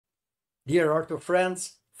Dear ortho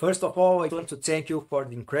friends, first of all, I want to thank you for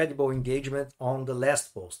the incredible engagement on the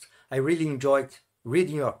last post. I really enjoyed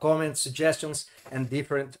reading your comments, suggestions, and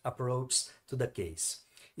different approaches to the case.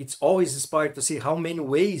 It's always inspiring to see how many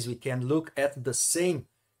ways we can look at the same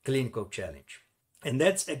clinical challenge. And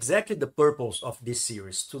that's exactly the purpose of this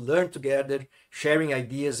series, to learn together, sharing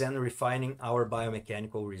ideas and refining our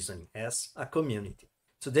biomechanical reasoning as a community.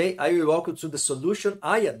 Today, I will walk you through the solution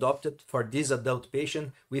I adopted for this adult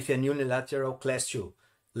patient with a unilateral class 2,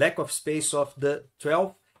 lack of space of the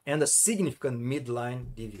 12, and a significant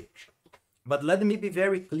midline deviation. But let me be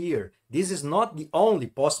very clear, this is not the only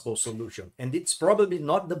possible solution, and it's probably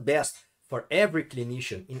not the best for every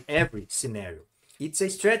clinician in every scenario. It's a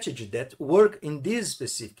strategy that works in this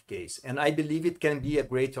specific case, and I believe it can be a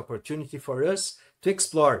great opportunity for us to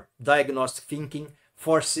explore diagnostic thinking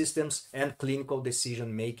for systems and clinical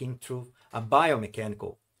decision-making through a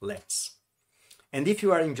biomechanical lens. And if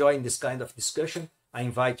you are enjoying this kind of discussion, I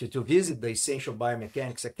invite you to visit the Essential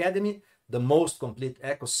Biomechanics Academy, the most complete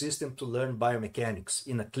ecosystem to learn biomechanics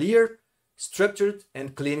in a clear, structured,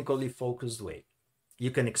 and clinically focused way. You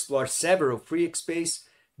can explore several free spaces,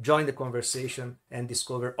 join the conversation, and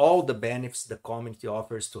discover all the benefits the community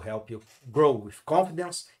offers to help you grow with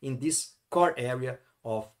confidence in this core area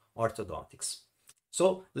of orthodontics.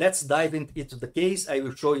 So let's dive into the case. I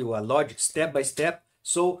will show you a logic step by step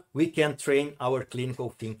so we can train our clinical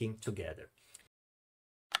thinking together.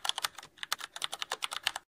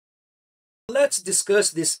 Let's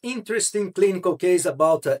discuss this interesting clinical case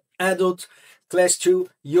about an adult class 2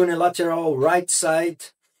 unilateral right side.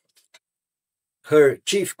 Her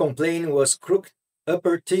chief complaint was crooked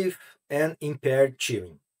upper teeth and impaired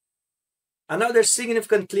chewing. Another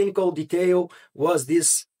significant clinical detail was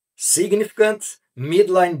this significant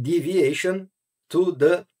midline deviation to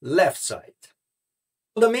the left side.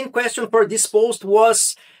 The main question for this post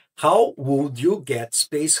was, how would you get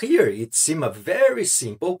space here? It seemed a very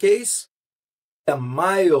simple case, a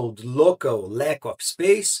mild local lack of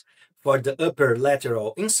space for the upper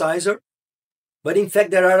lateral incisor, but in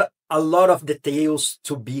fact there are a lot of details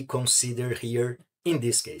to be considered here in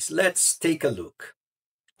this case. Let's take a look.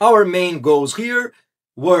 Our main goals here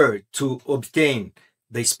were to obtain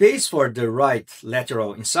the space for the right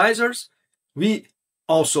lateral incisors. We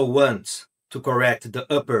also want to correct the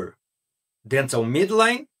upper dental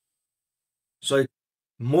midline, so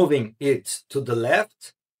moving it to the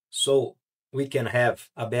left so we can have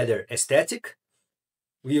a better aesthetic.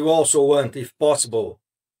 We also want, if possible,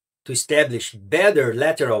 to establish better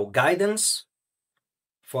lateral guidance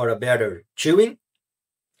for a better chewing.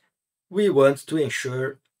 We want to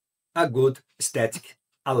ensure a good aesthetic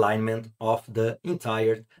alignment of the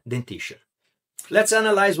entire dentition. Let's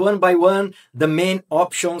analyze one by one the main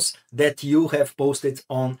options that you have posted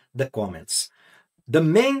on the comments. The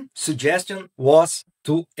main suggestion was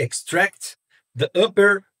to extract the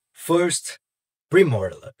upper first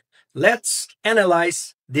premolar. Let's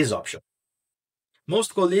analyze this option.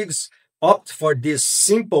 Most colleagues opt for this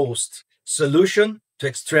simplest solution to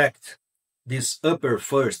extract this upper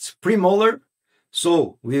first premolar,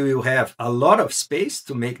 so we will have a lot of space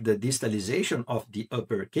to make the distalization of the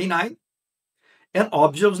upper canine, and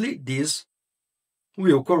obviously this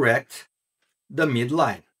will correct the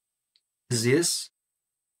midline. This is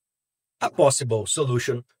a possible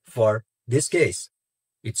solution for this case.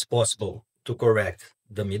 It's possible to correct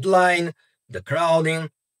the midline, the crowning,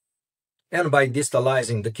 and by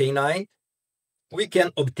distalizing the canine, we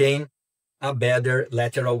can obtain a better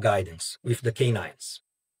lateral guidance with the canines.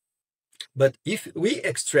 But if we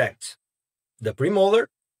extract the premolar,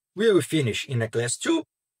 we will finish in a class 2.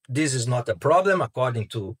 This is not a problem according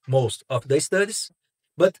to most of the studies,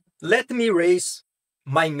 but let me raise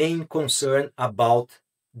my main concern about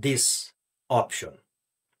this option.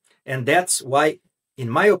 And that's why, in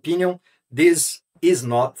my opinion, this is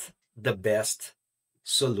not the best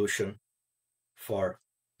solution for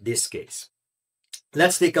this case.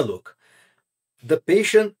 Let's take a look. The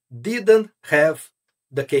patient didn't have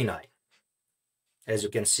the canine, as you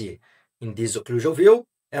can see in this occlusal view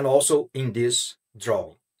and also in this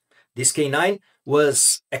drawing. This canine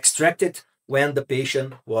was extracted when the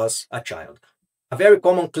patient was a child. A very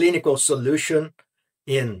common clinical solution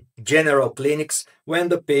in general clinics when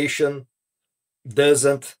the patient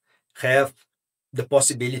doesn't have the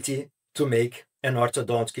possibility to make an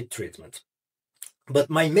orthodontic treatment. But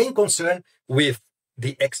my main concern with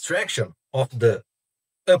the extraction of the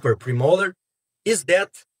upper premolar is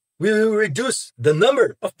that we will reduce the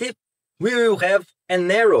number of teeth. We will have a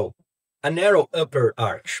narrow upper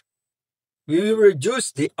arch. We will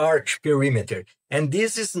reduce the arch perimeter, and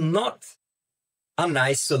this is not a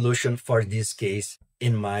nice solution for this case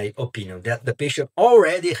in my opinion, that the patient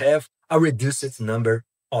already have a reduced number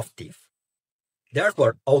of teeth.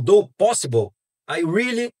 Therefore, although possible, I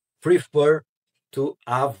really prefer to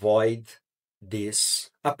avoid this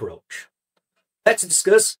approach. Let's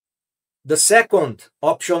discuss the second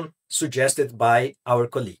option suggested by our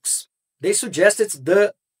colleagues. They suggested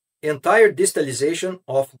the entire distalization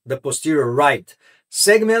of the posterior right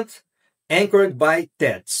segment anchored by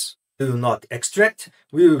TEDs. We will not extract,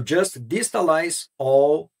 we will just distalize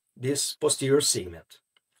all this posterior segment.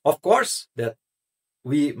 Of course, that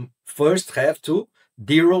we first have to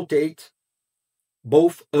derotate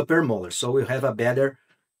both upper molars, so we have a better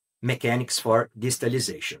mechanics for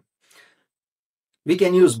distalization. We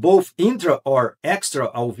can use both intra or extra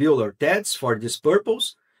alveolar TEDs for this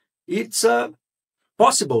purpose. It's a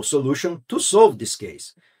possible solution to solve this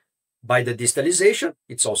case. By the distalization,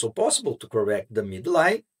 it's also possible to correct the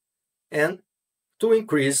midline and to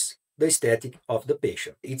increase the aesthetic of the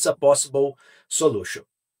patient. It's a possible solution.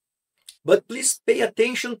 But please pay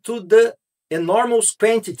attention to the enormous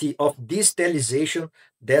quantity of distalization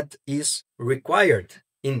that is required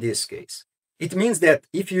in this case. It means that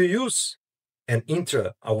if you use an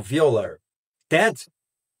intra-alveolar TED,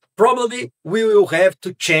 probably we will have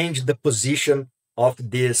to change the position of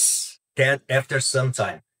this TED after some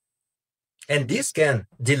time. And this can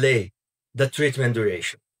delay the treatment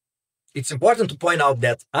duration. It's important to point out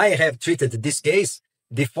that I have treated this case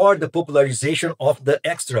before the popularization of the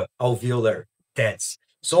extra-alveolar TEDs.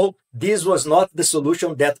 So this was not the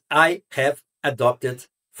solution that I have adopted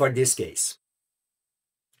for this case.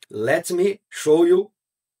 Let me show you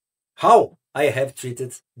how I have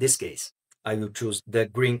treated this case. I will choose the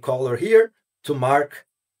green color here to mark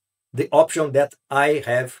the option that I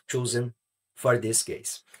have chosen for this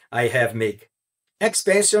case. I have made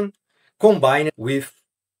expansion combined with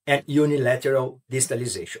an unilateral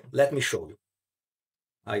distalization. Let me show you.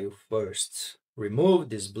 I will first remove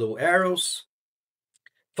these blue arrows.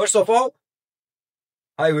 First of all,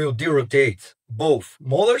 I will derotate both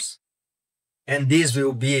molars, and this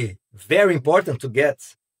will be very important to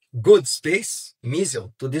get good space,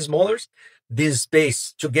 mesial, to these molars. This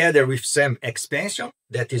space, together with some expansion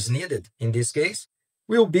that is needed in this case,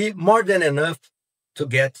 will be more than enough to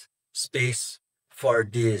get space for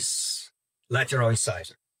this lateral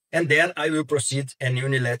incisor. And then I will proceed an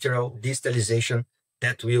unilateral distalization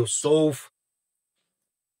that will solve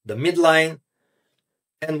the midline,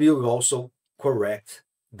 and we will also correct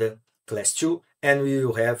the class 2, and we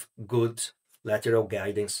will have good lateral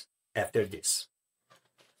guidance after this.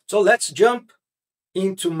 So let's jump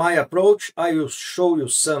into my approach. I will show you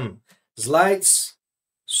some slides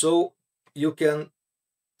so you can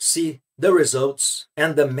see the results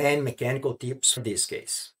and the main mechanical tips for this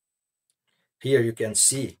case. Here you can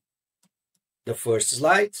see the first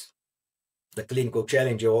slide. The clinical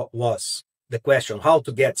challenge was the question how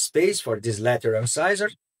to get space for this lateral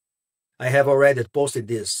incisor. I have already posted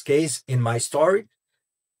this case in my story,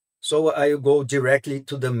 so I will go directly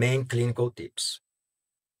to the main clinical tips.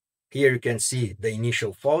 Here you can see the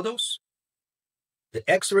initial photos, the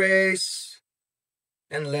x-rays,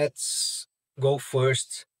 and let's go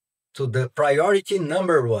first to the priority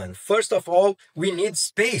number 1. First of all, we need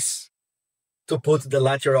space to put the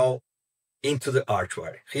lateral into the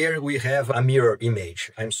archway. Here we have a mirror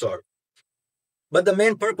image, I'm sorry. But the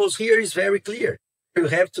main purpose here is very clear. You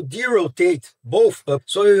have to derotate both up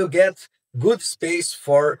so you get good space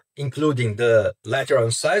for including the lateral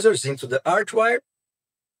incisors into the archway.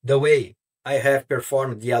 The way I have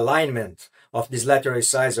performed the alignment of this lateral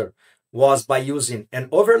incisor was by using an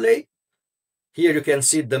overlay. Here you can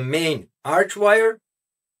see the main arch wire,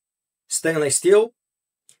 stainless steel,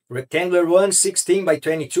 rectangular one, 16 by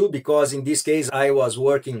 22, because in this case I was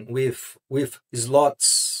working with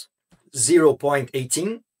slots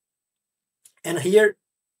 0.18. And here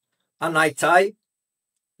a night tie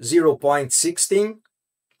 0.16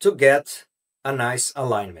 to get a nice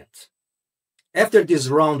alignment. After this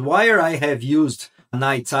round wire, I have used a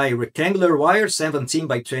night tie rectangular wire 17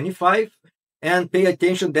 by 25, and pay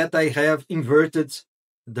attention that I have inverted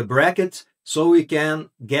the bracket so we can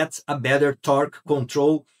get a better torque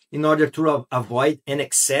control in order to avoid an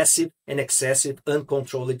excessive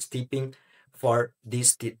uncontrolled tipping for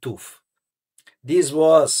this tooth. This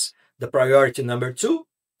was the priority number 2,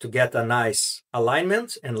 to get a nice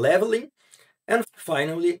alignment and leveling. And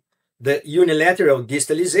finally, the unilateral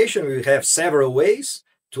distalization. We have several ways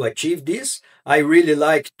to achieve this. I really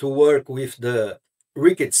like to work with the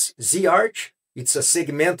Ricketts Z-arch. It's a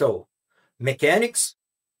segmental mechanics.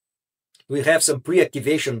 We have some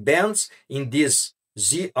preactivation bands in this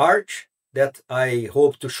Z-arch that I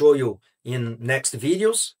hope to show you in next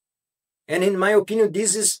videos. And in my opinion,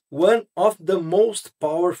 this is one of the most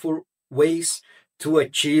powerful ways to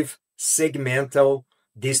achieve segmental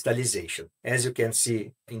distalization. As you can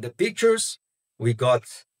see in the pictures, we got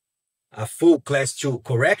a full class 2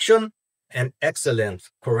 correction, an excellent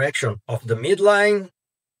correction of the midline,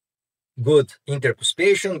 good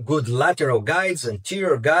intercuspation, good lateral guides,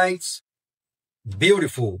 anterior guides,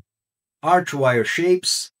 beautiful arch wire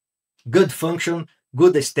shapes, good function,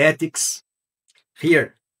 good aesthetics.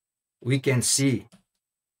 Here we can see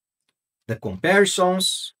the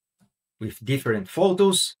comparisons with different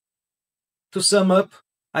photos. To sum up,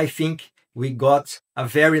 I think we got a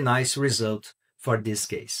very nice result for this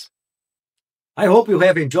case. I hope you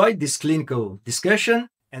have enjoyed this clinical discussion.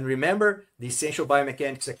 And remember, the Essential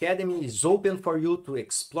Biomechanics Academy is open for you to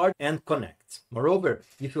explore and connect. Moreover,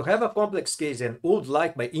 if you have a complex case and would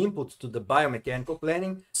like my input to the biomechanical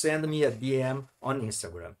planning, send me a DM on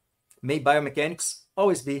Instagram. May biomechanics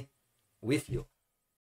always be with you.